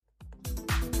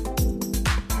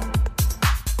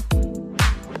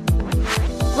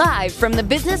Live from the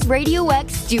Business Radio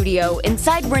X studio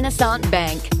inside Renaissance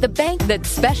Bank, the bank that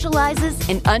specializes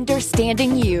in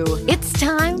understanding you. It's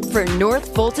time for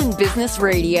North Fulton Business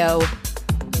Radio.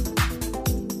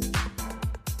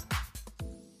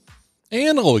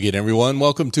 And hello again, everyone.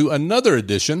 Welcome to another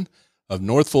edition of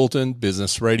North Fulton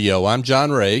Business Radio. I'm John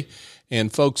Ray,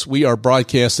 and folks, we are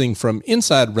broadcasting from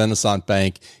inside Renaissance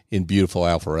Bank in beautiful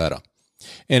Alpharetta.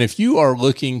 And if you are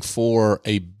looking for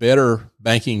a better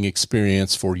banking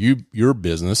experience for your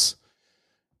business,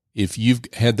 if you've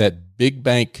had that big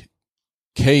bank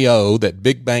KO, that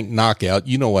big bank knockout,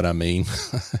 you know what I mean.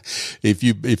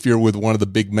 If you're with one of the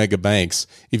big mega banks,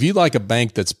 if you like a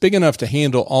bank that's big enough to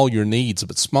handle all your needs,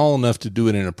 but small enough to do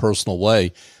it in a personal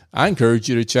way, I encourage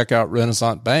you to check out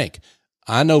Renaissance Bank.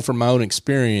 I know from my own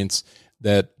experience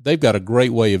that they've got a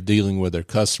great way of dealing with their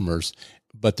customers,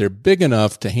 but they're big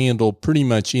enough to handle pretty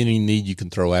much any need you can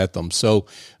throw at them. So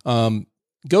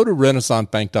go to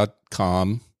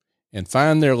renaissancebank.com and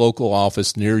find their local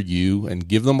office near you and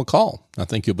give them a call. I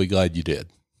think you'll be glad you did.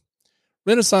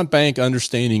 Renaissance Bank,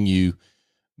 understanding you,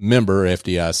 member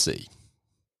FDIC.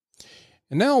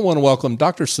 And now I want to welcome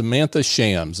Dr. Samantha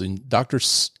Shams. And Dr.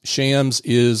 Shams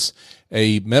is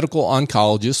a medical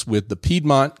oncologist with the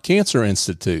Piedmont Cancer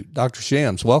Institute. Dr.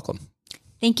 Shams, welcome.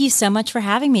 Thank you so much for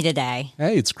having me today.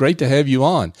 Hey, it's great to have you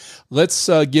on. Let's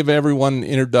give everyone an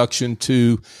introduction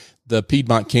to the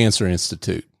Piedmont Cancer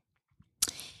Institute.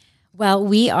 Well,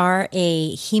 we are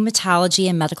a hematology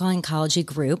and medical oncology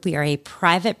group. We are a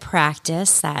private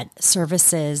practice that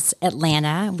services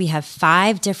Atlanta. We have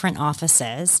 5 different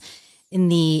offices in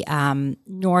the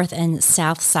north and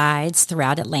south sides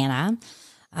throughout Atlanta.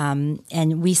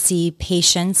 And we see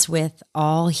patients with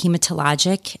all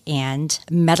hematologic and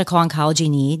medical oncology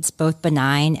needs, both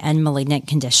benign and malignant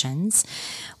conditions.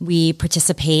 We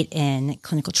participate in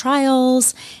clinical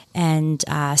trials and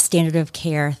standard of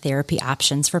care therapy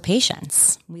options for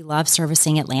patients. We love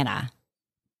servicing Atlanta.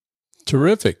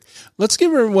 Terrific. Let's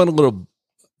give everyone a little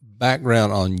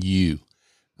background on you.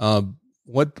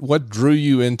 What drew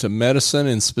you into medicine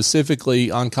and specifically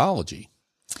oncology?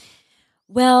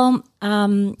 Well,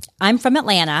 I'm from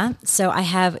Atlanta, so I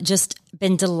have just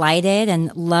been delighted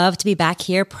and love to be back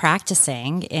here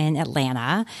practicing in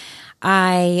Atlanta.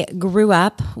 I grew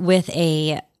up with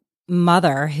a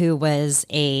mother who was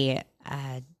a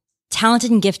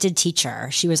talented and gifted teacher.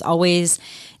 She was always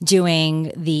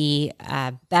doing the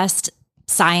best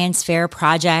science fair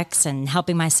projects and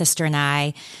helping my sister and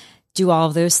I do all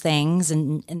of those things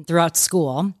and throughout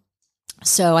school.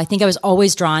 So I think I was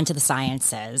always drawn to the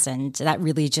sciences, and that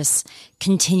really just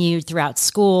continued throughout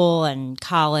school and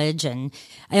college. And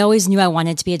I always knew I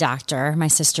wanted to be a doctor. My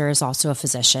sister is also a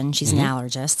physician. She's an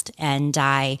allergist. And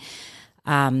I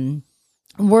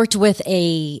worked with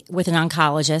an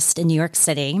oncologist in New York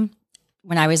City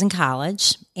when I was in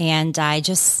college. And I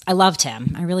loved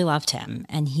him. I really loved him.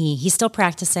 And he's still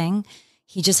practicing.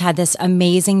 He just had this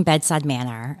amazing bedside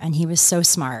manner, and he was so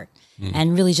smart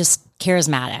and really just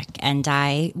charismatic. And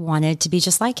I wanted to be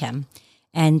just like him.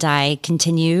 And I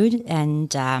continued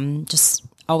and just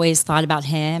always thought about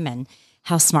him and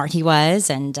how smart he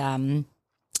was and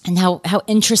how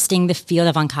interesting the field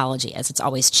of oncology is. It's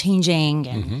always changing,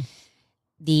 and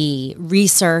the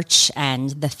research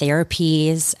and the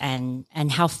therapies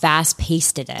and how fast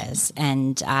paced it is.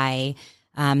 And I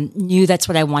knew that's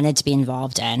what I wanted to be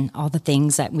involved in, all the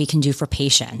things that we can do for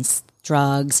patients,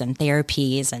 drugs and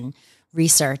therapies and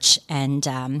research. And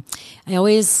I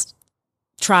always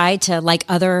tried to like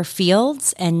other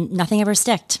fields, and nothing ever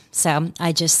sticked. So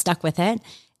I just stuck with it,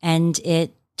 and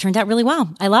it turned out really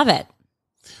well. I love it.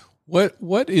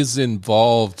 What is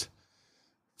involved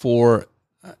for,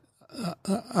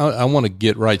 I want to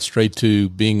get right straight to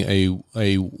being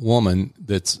a woman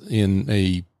that's in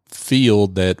a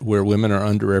field where women are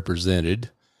underrepresented. I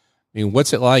mean,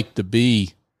 what's it like to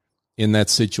be in that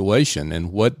situation,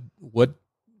 and what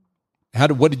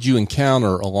did you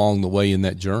encounter along the way in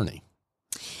that journey?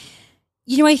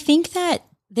 I think that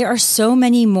there are so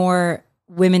many more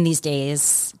women these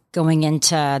days going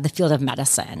into the field of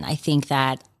medicine. I think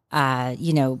that,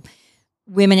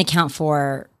 women account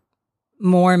for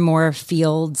more and more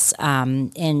fields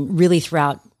in really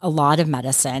throughout a lot of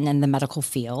medicine and the medical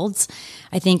fields.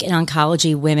 I think in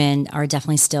oncology, women are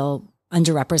definitely still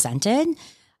underrepresented,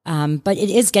 but it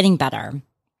is getting better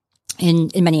in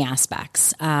many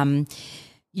aspects. Going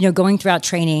throughout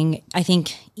training, I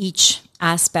think each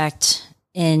aspect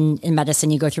in medicine,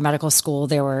 you go through medical school,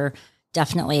 there were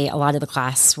definitely a lot of the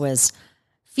class was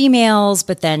females,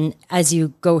 but then as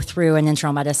you go through in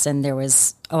internal medicine, there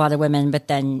was a lot of women, but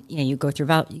then you go through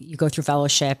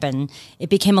fellowship, and it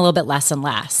became a little bit less and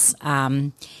less.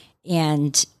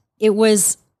 And it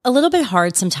was a little bit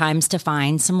hard sometimes to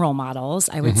find some role models,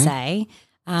 I would say.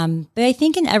 But I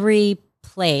think in every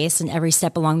place and every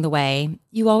step along the way,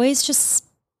 you always just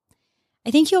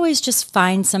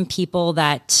find some people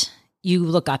that you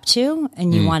look up to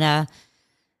and you want to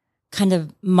kind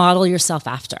of model yourself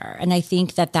after. And I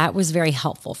think that was very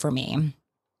helpful for me.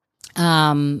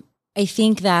 I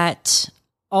think that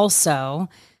also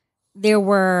there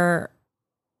were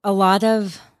a lot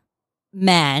of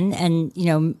men and,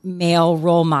 male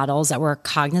role models that were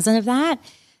cognizant of that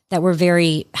were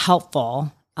very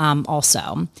helpful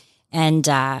also. And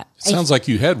sounds like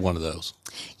you had one of those.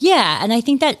 Yeah. And I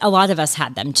think that a lot of us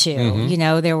had them too.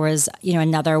 There was,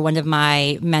 another one of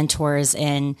my mentors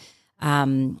in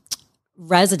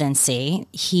residency.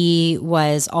 He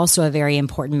was also a very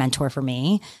important mentor for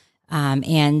me.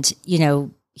 And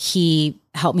he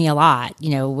helped me a lot,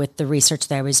 with the research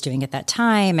that I was doing at that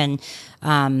time. And,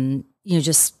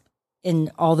 just in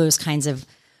all those kinds of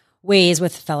ways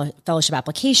with fellowship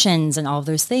applications and all of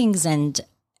those things. And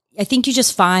I think you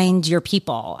just find your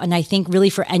people. And I think really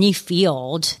for any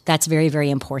field, that's very, very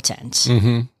important.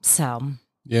 So.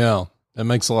 Yeah, that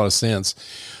makes a lot of sense.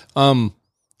 I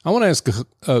want to ask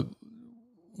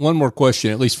one more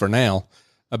question, at least for now,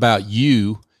 about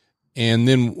you. And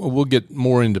then we'll get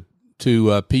more into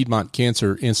Piedmont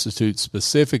Cancer Institute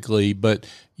specifically, but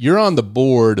you're on the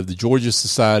board of the Georgia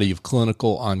Society of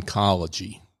Clinical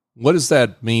Oncology. What does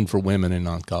that mean for women in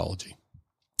oncology?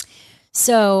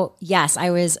 So, yes,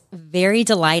 I was very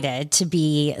delighted to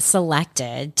be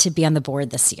selected to be on the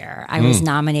board this year. I was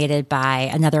nominated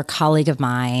by another colleague of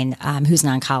mine who's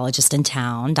an oncologist in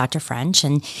town, Dr. French,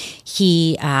 and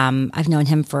I've known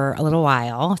him for a little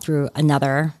while through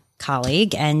another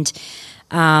colleague, and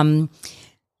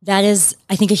that is,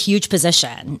 I think, a huge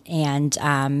position.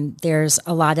 And there's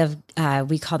a lot of,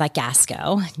 we call that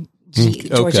GASCO,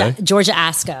 Georgia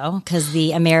ASCO, because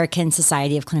the American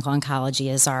Society of Clinical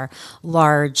Oncology is our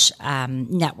large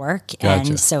network. Gotcha.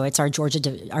 And so it's our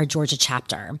Georgia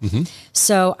chapter.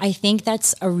 So I think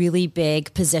that's a really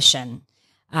big position.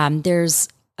 There's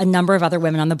a number of other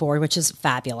women on the board, which is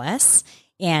fabulous.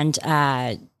 And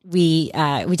we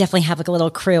definitely have like a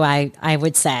little crew, I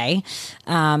would say.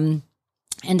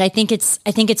 And I think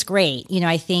it's great.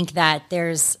 I think that there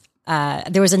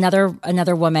was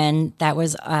another woman that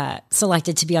was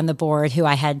selected to be on the board who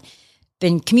I had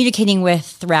been communicating with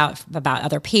throughout about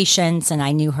other patients, and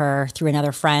I knew her through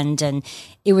another friend. And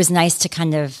it was nice to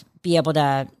kind of be able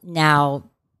to now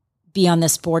be on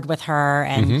this board with her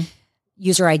and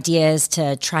use her ideas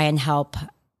to try and help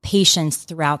patients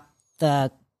throughout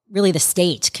the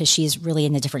state, because she's really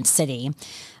in a different city.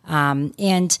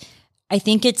 And I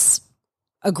think it's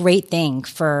a great thing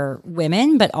for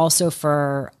women, but also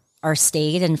for our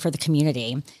state and for the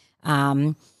community.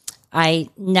 I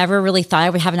never really thought I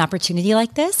would have an opportunity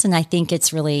like this. And I think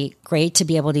it's really great to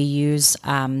be able to use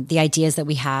the ideas that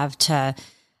we have to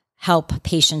help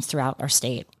patients throughout our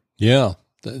state. Yeah,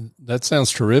 that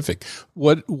sounds terrific.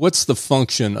 What's the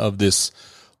function of this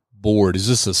board? Is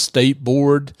this a state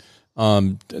board?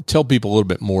 Tell people a little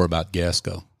bit more about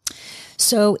GASCO.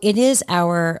 So it is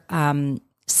our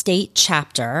state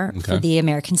chapter for the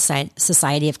American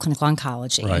Society of Clinical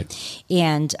Oncology. Right.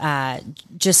 And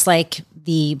just like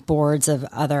the boards of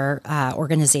other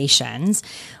organizations,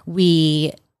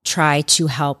 we try to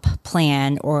help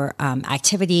plan or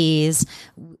activities.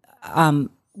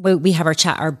 We have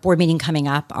our board meeting coming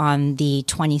up on the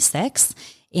 26th,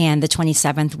 and the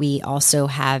 27th, we also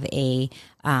have a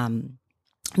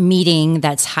meeting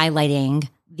that's highlighting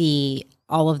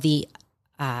all of the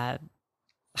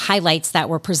highlights that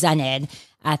were presented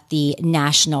at the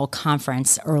national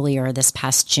conference earlier this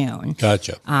past June.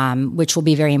 Gotcha. Which will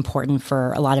be very important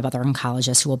for a lot of other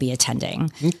oncologists who will be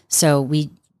attending. So we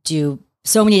do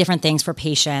so many different things for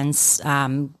patients,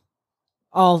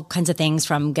 all kinds of things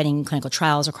from getting clinical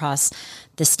trials across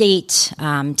the state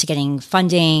to getting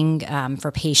funding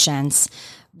for patients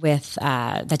with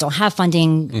that don't have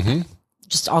funding,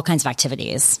 just all kinds of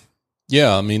activities.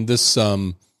 Yeah, I mean, this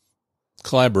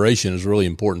collaboration is really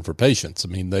important for patients. I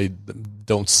mean, they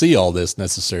don't see all this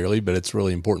necessarily, but it's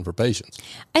really important for patients.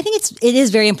 I think it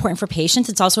is very important for patients.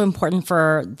 It's also important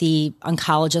for the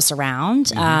oncologists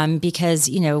around because,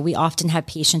 we often have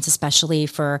patients, especially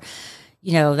for,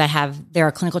 there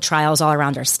are clinical trials all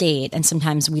around our state. And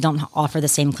sometimes we don't offer the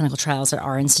same clinical trials at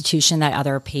our institution that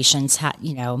other patients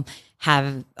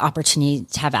have opportunity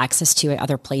to have access to at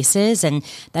other places. And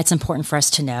that's important for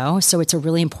us to know. So it's a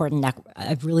really important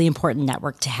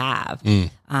network to have.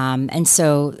 And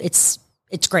so it's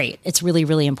great. It's really,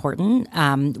 really important.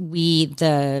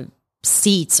 The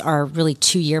seats are really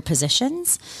 2-year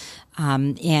positions.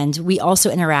 And we also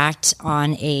interact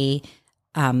on a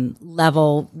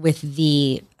level with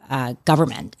the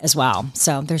government as well.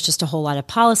 So there's just a whole lot of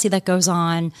policy that goes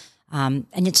on. And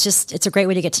it's a great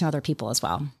way to get to know other people as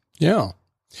well. Yeah.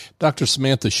 Dr.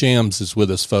 Samantha Shams is with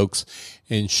us, folks.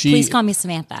 And Please call me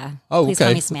Samantha. Oh, Please okay.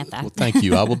 call me Samantha. Well, thank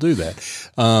you. I will do that.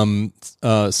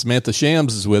 Samantha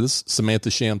Shams is with us. Samantha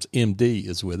Shams, MD,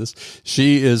 is with us.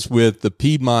 She is with the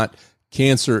Piedmont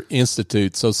Cancer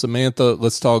Institute. So, Samantha,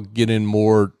 let's get in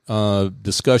more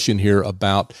discussion here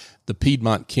about the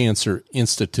Piedmont Cancer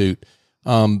Institute.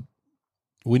 We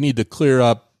need to clear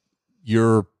up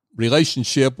your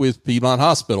relationship with Piedmont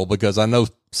Hospital, because I know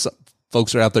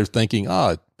folks are out there thinking,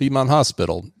 Piedmont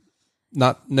Hospital,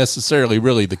 not necessarily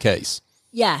really the case.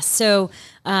 Yeah. So,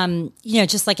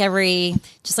 just like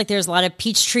there's a lot of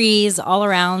peach trees all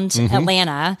around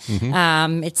Atlanta.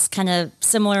 It's kind of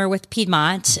similar with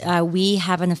Piedmont. We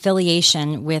have an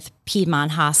affiliation with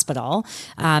Piedmont Hospital,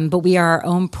 but we are our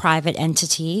own private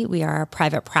entity. We are a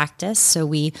private practice. So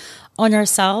we own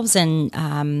ourselves,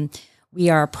 and we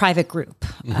are a private group,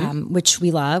 which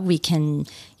we love. We can,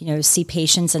 see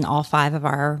patients in all 5 of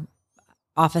our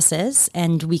offices,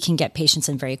 and we can get patients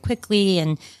in very quickly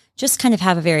and just kind of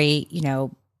have a very,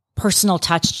 personal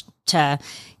touch to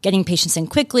getting patients in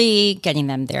quickly, getting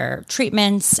them their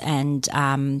treatments, and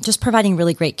just providing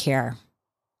really great care.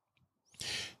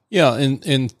 Yeah.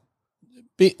 And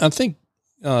I think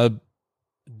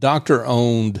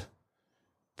doctor-owned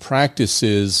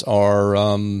practices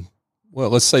are,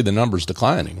 let's say the number's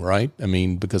declining, right? I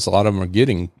mean, because a lot of them are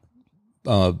getting,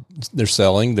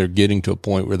 they're getting to a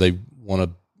point where they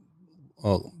want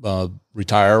to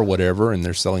retire or whatever, and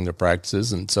they're selling their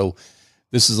practices. And so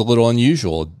this is a little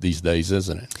unusual these days,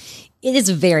 isn't it? It is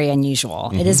very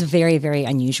unusual. It is very, very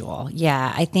unusual.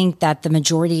 Yeah. I think that the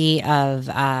majority of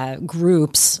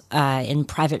groups in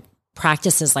private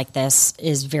practices like this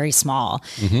is very small.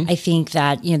 I think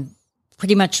that,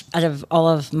 pretty much out of all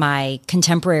of my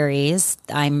contemporaries,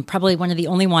 I'm probably one of the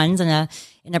only ones in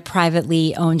a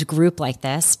privately owned group like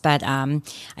this. But I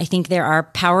think there are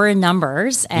power in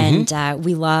numbers, and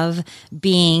we love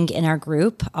being in our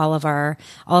group. All of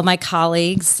my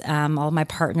colleagues, all of my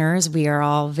partners, we are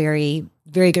all very,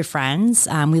 very good friends.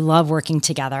 We love working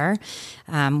together.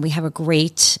 We have a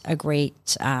great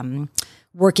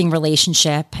working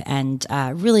relationship, and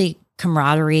really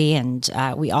camaraderie, and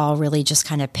we all really just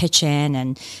kind of pitch in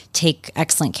and take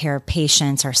excellent care of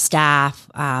patients, our staff,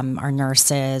 our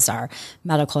nurses, our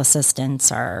medical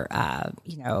assistants, our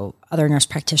other nurse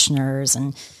practitioners,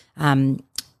 and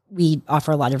we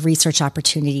offer a lot of research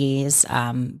opportunities,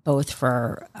 both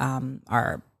for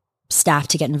our staff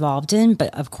to get involved in,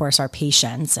 but of course our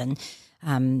patients, and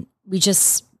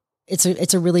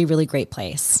it's a really, really great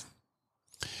place.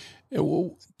 Yeah,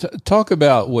 well, talk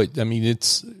about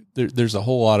there's a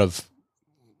whole lot of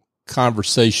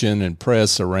conversation and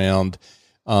press around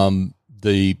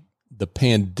the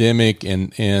pandemic,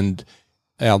 and in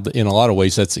a lot of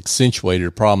ways that's accentuated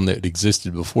a problem that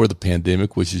existed before the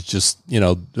pandemic, which is just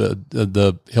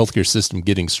the healthcare system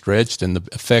getting stretched and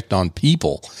the effect on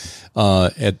people.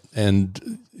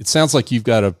 And it sounds like you've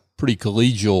got a pretty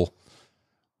collegial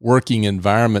working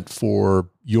environment for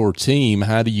your team.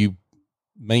 How do you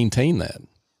maintain that?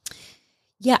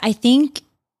 Yeah, I think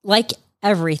like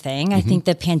everything, I think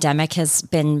the pandemic has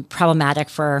been problematic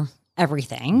for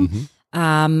everything.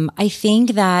 I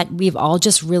think that we've all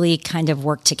just really kind of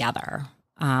worked together.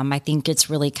 I think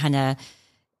it's really kind of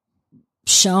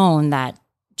shown that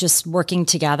just working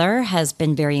together has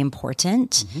been very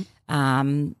important.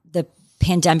 The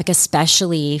pandemic,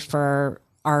 especially for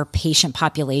our patient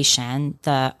population,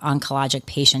 the oncologic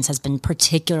patients, has been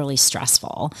particularly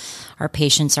stressful. Our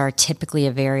patients are typically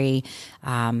a very,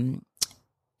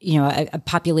 a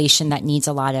population that needs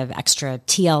a lot of extra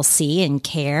TLC and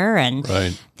care. And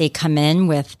they come in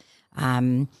with,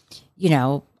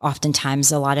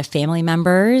 oftentimes a lot of family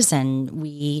members, and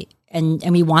we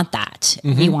want that.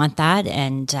 We want that.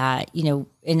 And,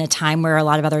 in a time where a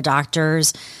lot of other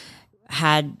doctors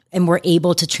were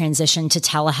able to transition to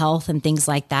telehealth and things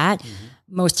like that,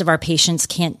 most of our patients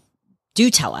can't do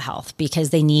telehealth because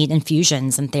they need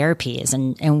infusions and therapies,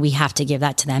 and we have to give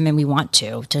that to them, and we want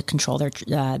to control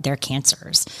their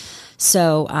cancers.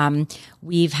 So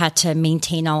we've had to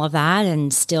maintain all of that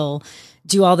and still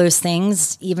do all those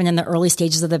things, even in the early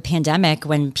stages of the pandemic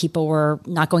when people were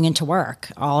not going into work.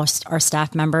 All our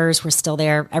staff members were still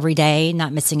there every day,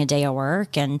 not missing a day of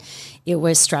work. And it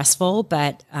was stressful,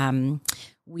 but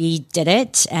we did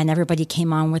it, and everybody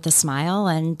came on with a smile.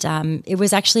 And it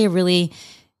was actually a really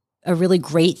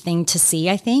great thing to see,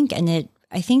 I think. And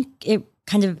I think it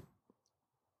kind of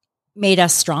made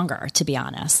us stronger, to be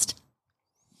honest.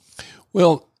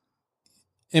 Well,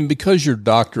 and because you're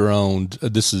doctor owned,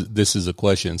 this is a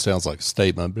question. It sounds like a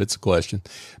statement, but it's a question.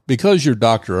 Because you're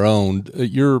doctor owned,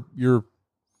 your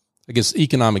I guess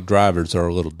economic drivers are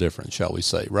a little different, shall we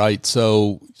say, right?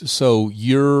 So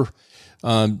you're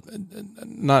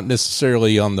not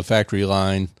necessarily on the factory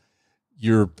line.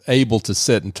 You're able to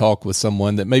sit and talk with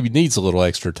someone that maybe needs a little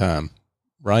extra time,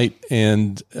 right?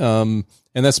 And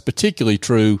that's particularly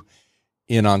true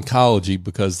in oncology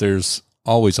because there's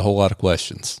always a whole lot of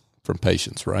questions from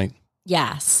patients, right?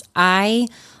 Yes. I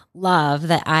love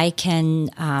that I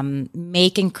can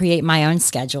make and create my own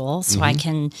schedule so I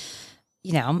can,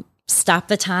 stop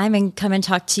the time and come and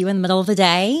talk to you in the middle of the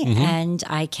day. And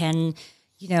I can,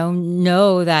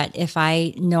 know that if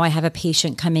I know I have a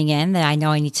patient coming in that I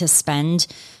know I need to spend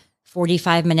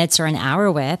 45 minutes or an hour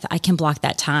with, I can block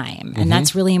that time. And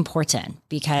that's really important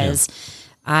because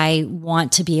I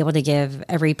want to be able to give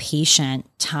every patient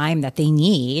time that they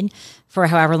need for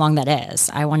however long that is.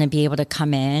 I want to be able to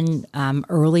come in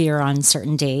earlier on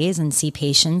certain days and see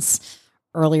patients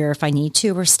earlier if I need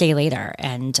to, or stay later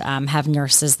and have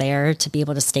nurses there to be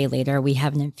able to stay later. We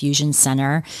have an infusion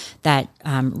center that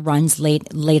runs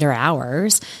later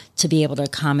hours to be able to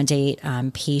accommodate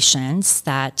patients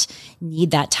that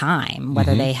need that time,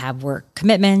 whether they have work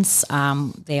commitments.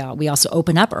 We also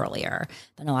open up earlier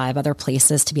than a lot of other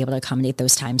places to be able to accommodate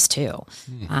those times too.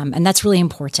 And that's really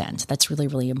important. That's really,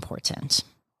 really important.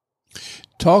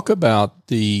 Talk about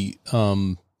the,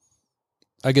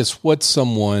 I guess, what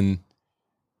someone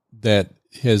that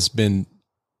has been,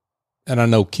 and I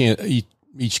know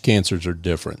each cancers are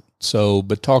different. So,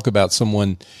 but talk about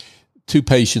two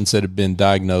patients that have been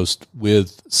diagnosed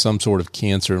with some sort of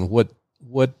cancer and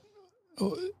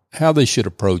how they should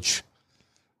approach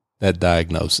that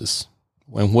diagnosis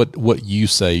and what you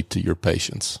say to your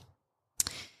patients.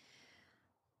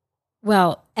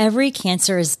 Well, every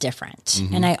cancer is different.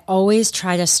 And I always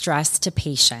try to stress to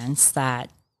patients that,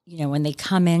 when they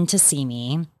come in to see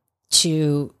me,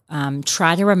 to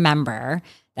try to remember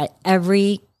that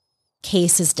every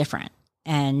case is different.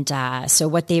 And so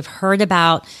what they've heard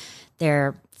about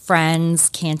their friends'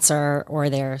 cancer or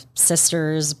their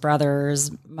sisters,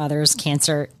 brothers, mother's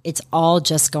cancer, it's all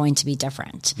just going to be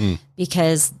different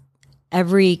because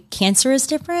every cancer is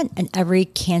different, and every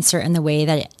cancer in the way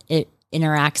that it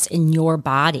interacts in your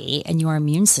body and your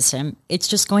immune system, it's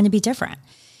just going to be different.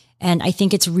 And I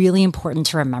think it's really important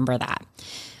to remember that.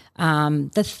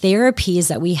 The therapies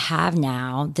that we have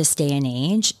now, this day and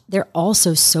age, they're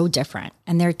also so different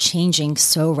and they're changing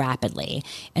so rapidly.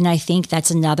 And I think that's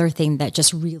another thing that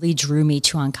just really drew me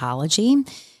to oncology.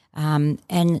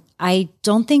 And I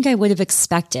don't think I would have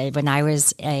expected when I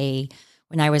was a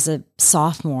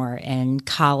sophomore in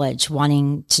college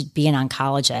wanting to be an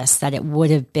oncologist that it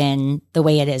would have been the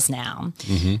way it is now.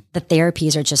 The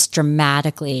therapies are just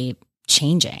dramatically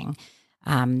changing.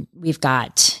 We've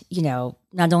got,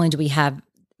 not only do we have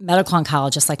medical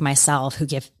oncologists like myself who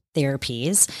give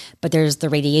therapies, but there's the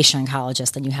radiation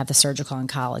oncologist and you have the surgical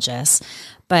oncologist.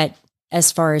 But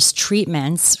as far as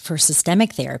treatments for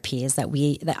systemic therapies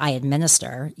that I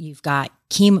administer, you've got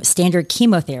standard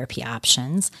chemotherapy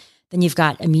options, then you've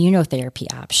got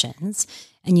immunotherapy options,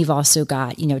 and you've also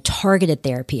got, targeted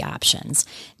therapy options.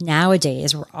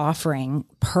 Nowadays, we're offering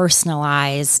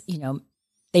personalized,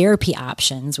 therapy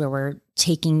options where we're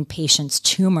taking patients'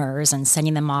 tumors and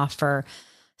sending them off for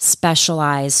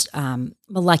specialized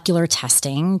molecular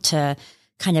testing to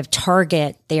kind of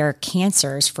target their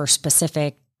cancers for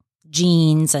specific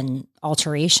genes and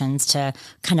alterations to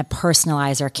kind of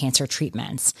personalize our cancer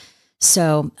treatments.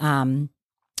 So kind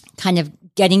of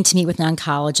getting to meet with an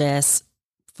oncologist,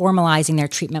 formalizing their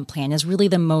treatment plan is really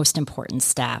the most important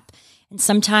step. And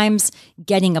sometimes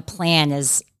getting a plan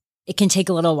it can take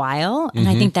a little while. And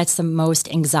I think that's the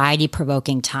most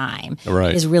anxiety-provoking time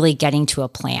is really getting to a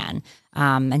plan.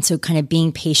 And so kind of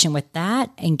being patient with that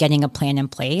and getting a plan in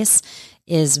place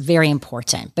is very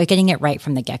important. But getting it right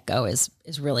from the get-go is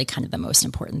really kind of the most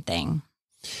important thing.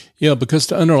 Yeah, because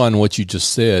to underline what you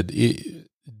just said,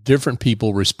 different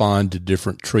people respond to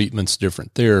different treatments,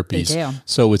 different therapies. They do.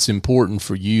 So it's important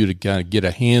for you to kind of get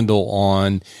a handle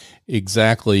on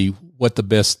exactly what the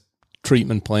best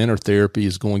treatment plan or therapy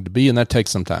is going to be, and that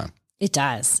takes some time. It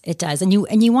does. And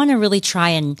you want to really try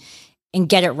and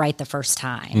get it right the first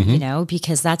time,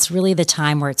 because that's really the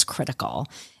time where it's critical.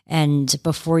 And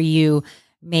before you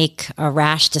make a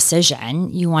rash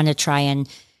decision, you want to try and,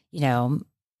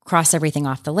 cross everything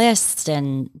off the list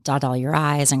and dot all your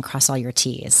I's and cross all your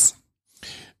T's.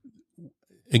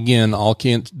 Again,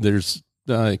 cancers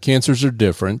are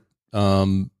different,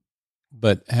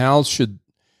 but how should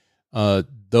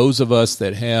those of us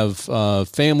that have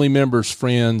family members,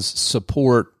 friends,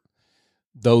 support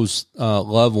those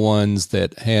loved ones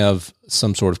that have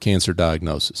some sort of cancer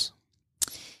diagnosis?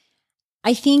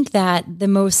 I think that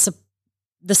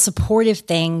the supportive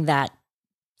thing that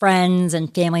friends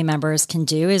and family members can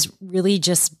do is really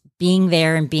just being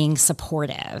there and being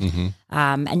supportive,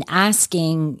 and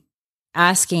asking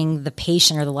the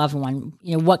patient or the loved one,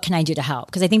 what can I do to help?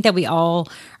 Because I think that we all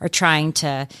are trying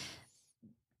to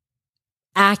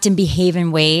act and behave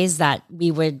in ways that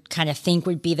we would kind of think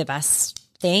would be the best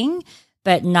thing,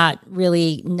 but not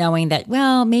really knowing that,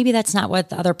 well, maybe that's not what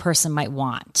the other person might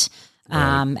want.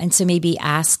 Right. And so maybe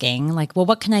asking like, well,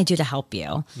 what can I do to help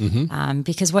you?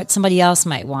 Because what somebody else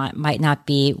might want might not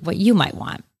be what you might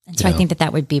want. And so I think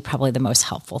that would be probably the most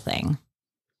helpful thing.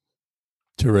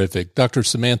 Terrific. Dr.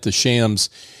 Samantha Shams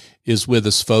is with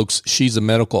us, folks. She's a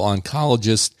medical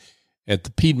oncologist at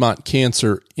the Piedmont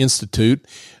Cancer Institute.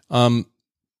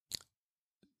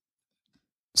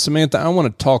 Samantha, I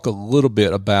want to talk a little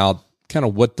bit about kind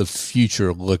of what the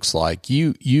future looks like.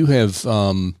 You have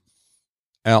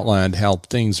outlined how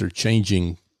things are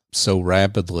changing so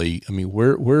rapidly. I mean,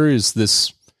 where is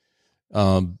this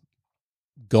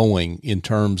going in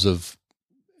terms of,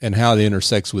 and how it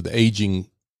intersects with aging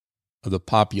of the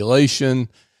population,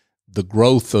 the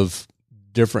growth of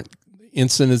different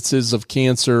incidences of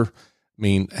cancer? I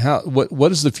mean, what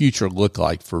does the future look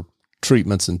like for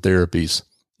treatments and therapies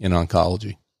in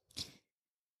oncology?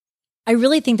 I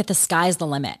really think that the sky's the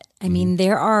limit. I mean,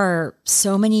 there are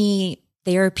so many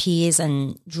therapies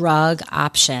and drug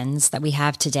options that we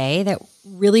have today that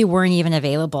really weren't even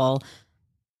available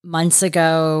months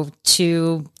ago,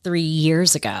 2-3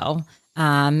 years ago.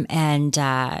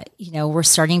 We're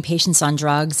starting patients on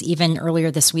drugs. Even earlier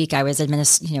this week, I was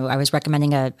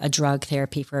recommending a drug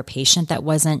therapy for a patient that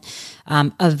wasn't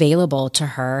available to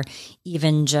her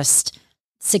even just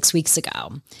 6 weeks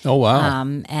ago. Oh, wow.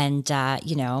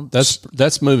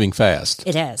 That's moving fast.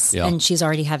 It is. Yeah. And she's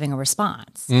already having a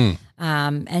response.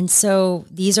 And so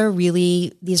these are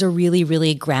really,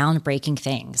 really groundbreaking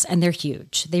things, and they're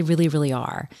huge. They really, really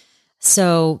are.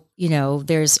 So,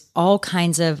 there's all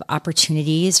kinds of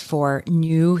opportunities for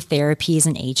new therapies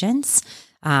and agents.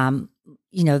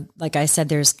 Like I said,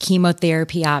 there's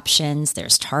chemotherapy options,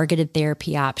 there's targeted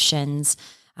therapy options,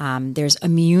 there's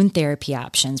immune therapy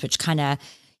options, which kind of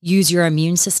use your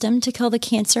immune system to kill the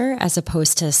cancer, as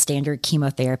opposed to standard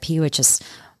chemotherapy, which is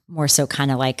more so kind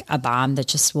of like a bomb that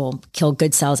just will kill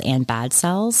good cells and bad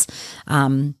cells.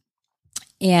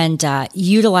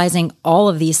 Utilizing all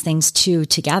of these things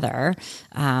together,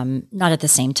 not at the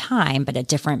same time, but at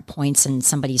different points in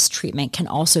somebody's treatment, can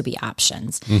also be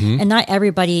options. And not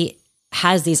everybody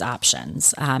has these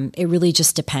options. It really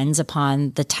just depends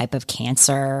upon the type of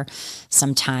cancer.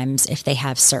 Sometimes if they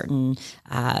have certain,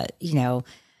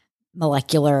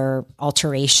 molecular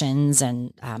alterations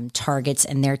and targets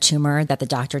in their tumor that the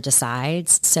doctor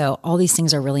decides. So all these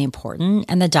things are really important,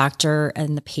 and the doctor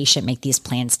and the patient make these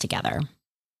plans together.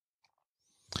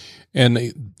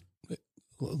 And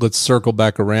let's circle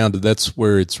back around. That's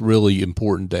where it's really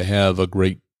important to have a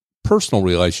great personal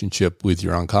relationship with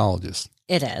your oncologist.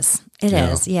 It is. It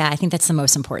is. Yeah, I think that's the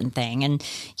most important thing. And,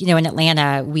 in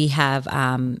Atlanta, we have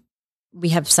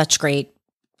such great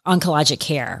oncologic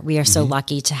care. We are so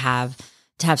lucky to have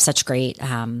such great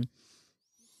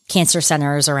cancer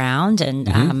centers around.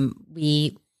 And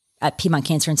we at Piedmont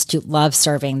Cancer Institute love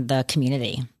serving the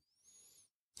community.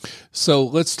 So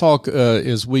let's talk,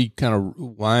 as we kind of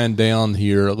wind down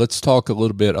here, let's talk a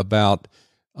little bit about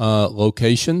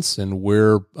locations and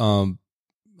where,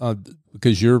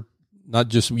 because you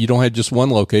don't have just one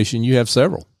location, you have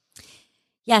several.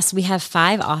 Yes, we have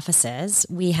 5 offices.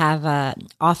 We have an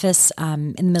office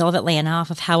in the middle of Atlanta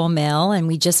off of Howell Mill, and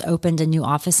we just opened a new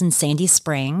office in Sandy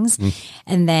Springs.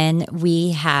 And then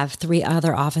we have 3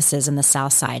 other offices in the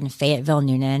South Side in Fayetteville,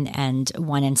 Newnan, and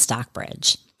one in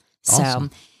Stockbridge. Awesome.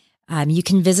 So you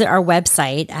can visit our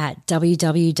website at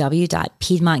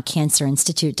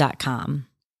www.piedmontcancerinstitute.com.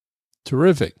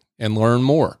 Terrific. And learn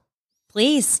more.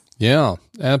 Please. Yeah,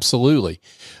 absolutely.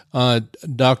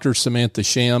 Dr. Samantha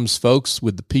Shams, folks,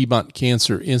 with the Piedmont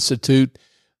Cancer Institute.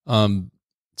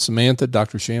 Samantha,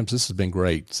 Dr. Shams, this has been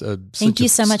great. Thank you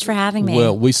so much for having me.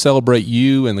 Well, we celebrate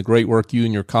you and the great work you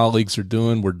and your colleagues are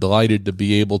doing. We're delighted to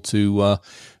be able to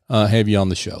have you on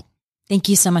the show. Thank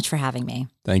you so much for having me.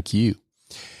 Thank you.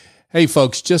 Hey,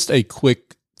 folks, just a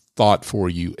quick thought for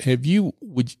you.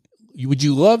 Would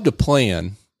you love to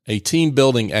plan a team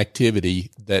building activity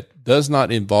that does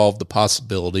not involve the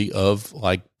possibility of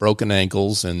like broken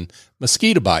ankles and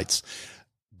mosquito bites?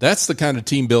 That's the kind of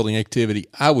team building activity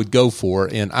I would go for,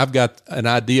 and I've got an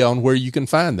idea on where you can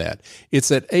find that.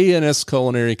 It's at A&S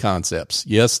Culinary Concepts.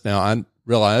 Yes, now I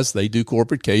realize they do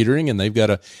corporate catering, and they've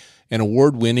got an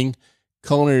award-winning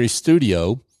culinary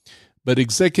studio, but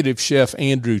executive chef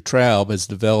Andrew Traub has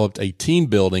developed a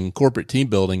corporate team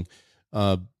building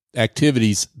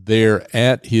activities there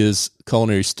at his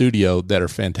culinary studio that are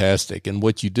fantastic. And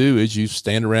what you do is you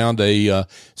stand around a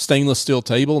stainless steel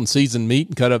table and season meat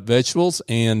and cut up vegetables,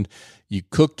 and you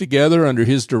cook together under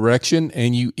his direction,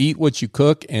 and you eat what you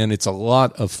cook, and it's a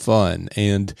lot of fun.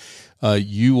 And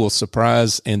you will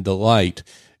surprise and delight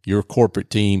your corporate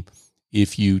team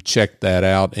if you check that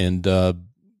out, and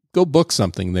go book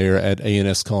something there at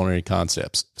A&S Culinary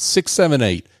Concepts.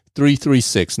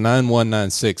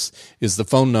 678-336-9196 is the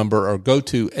phone number, or go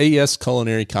to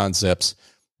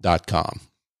asculinaryconcepts.com.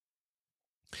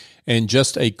 And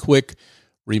just a quick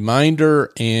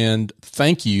reminder and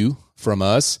thank you from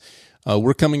us.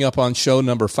 We're coming up on show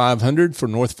number 500 for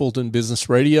North Fulton Business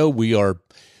Radio. We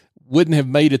wouldn't have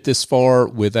made it this far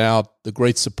without the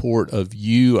great support of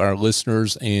you, our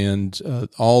listeners, and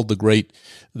all the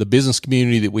business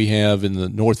community that we have in the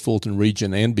North Fulton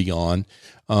region and beyond.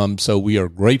 So we are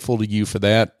grateful to you for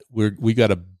that. We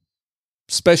got a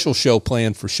special show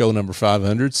planned for show number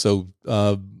 500. So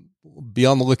be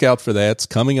on the lookout for that. It's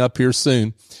coming up here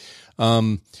soon.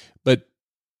 But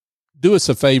do us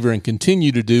a favor and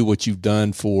continue to do what you've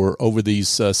done for over these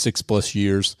 6+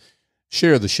 years.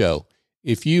 Share the show.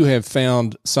 If you have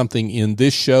found something in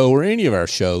this show or any of our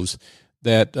shows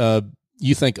that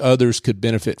you think others could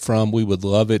benefit from, we would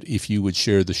love it if you would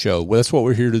share the show. Well, that's what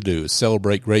we're here to do, is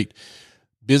celebrate great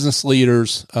business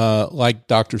leaders like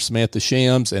Dr. Samantha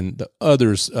Shams and the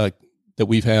others that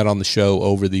we've had on the show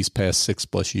over these past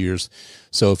 6+ years.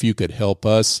 So if you could help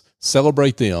us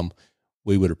celebrate them,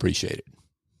 we would appreciate it.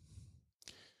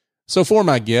 So for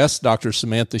my guest, Dr.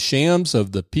 Samantha Shams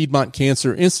of the Piedmont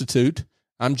Cancer Institute,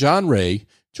 I'm John Ray.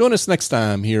 Join us next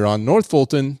time here on North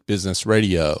Fulton Business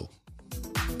Radio.